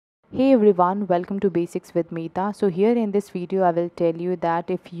Hey everyone, welcome to Basics with Meeta. So here in this video I will tell you that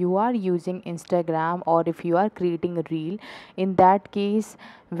if you are using Instagram or if you are creating a reel, in that case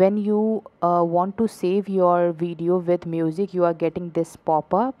when you want to save your video with music, you are getting this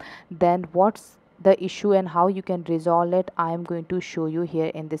pop-up. Then what's the issue and how you can resolve it, I am going to show you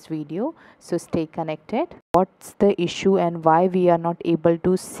here in this video. So stay connected. What's the issue and why we are not able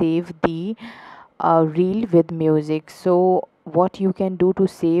to save the reel with music? So what you can do to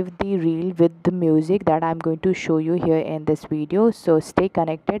save the reel with the music, that I'm going to show you here in this video. So stay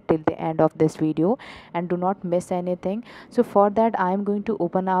connected till the end of this video and do not miss anything. So for that I'm going to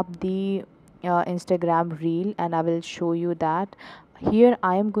open up the Instagram reel and I will show you that. Here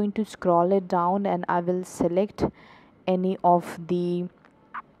I am going to scroll it down and I will select any of the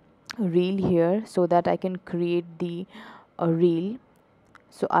reel here so that I can create the reel.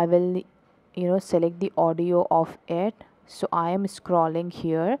 So I will select the audio of it. So I am scrolling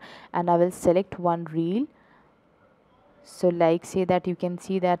here and I will select one reel. So like say that you can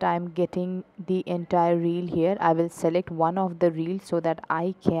see that I'm getting the entire reel here. I will select one of the reels so that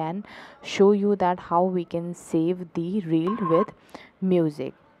I can show you that how we can save the reel with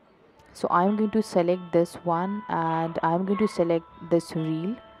music. So I'm going to select this one and I'm going to select this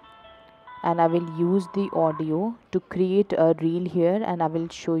reel and I will use the audio to create a reel here and I will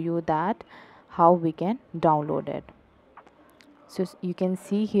show you that how we can download it. So you can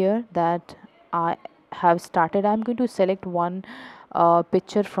see here that I have started. I'm going to select one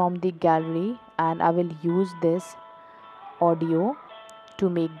picture from the gallery and I will use this audio to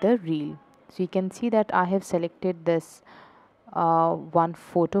make the reel. So you can see that I have selected this one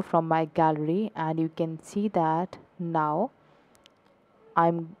photo from my gallery and you can see that now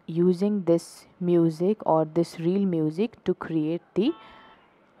I'm using this music or this reel music to create the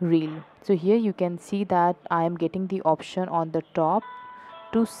reel. So here you can see that I am getting the option on the top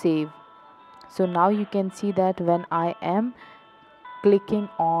to save. So now you can see that when I am clicking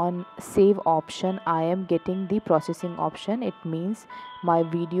on save option, I am getting the processing option. It means my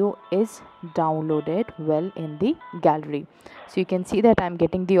video is downloaded well in the gallery. So you can see that I'm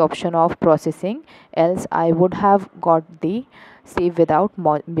getting the option of processing, else I would have got the save without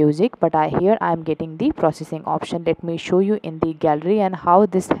music, but here I'm getting the processing option. Let me show you in the gallery and how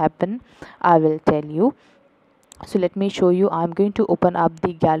this happened I will tell you. So let me show you. I'm going to open up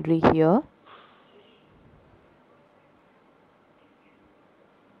the gallery here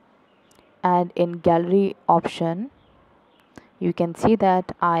and in gallery option you can see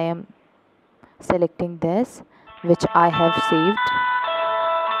that I am selecting this which I have saved.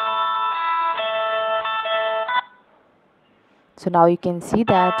 So now you can see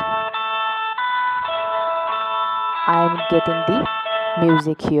that I am getting the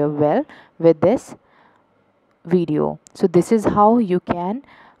music here well with this video. So this is how you can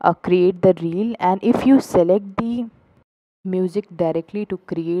create the reel, and if you select the music directly to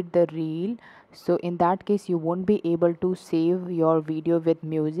create the reel, so in that case you won't be able to save your video with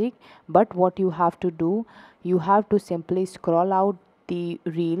music. But what you have to do, you have to simply scroll out the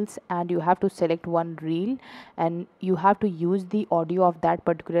reels and you have to select one reel and you have to use the audio of that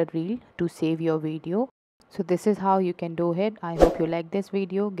particular reel to save your video. So this is how you can do it. I hope you like this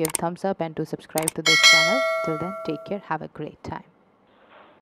video. Give thumbs up and to subscribe to this channel. Till then, take care, have a great time.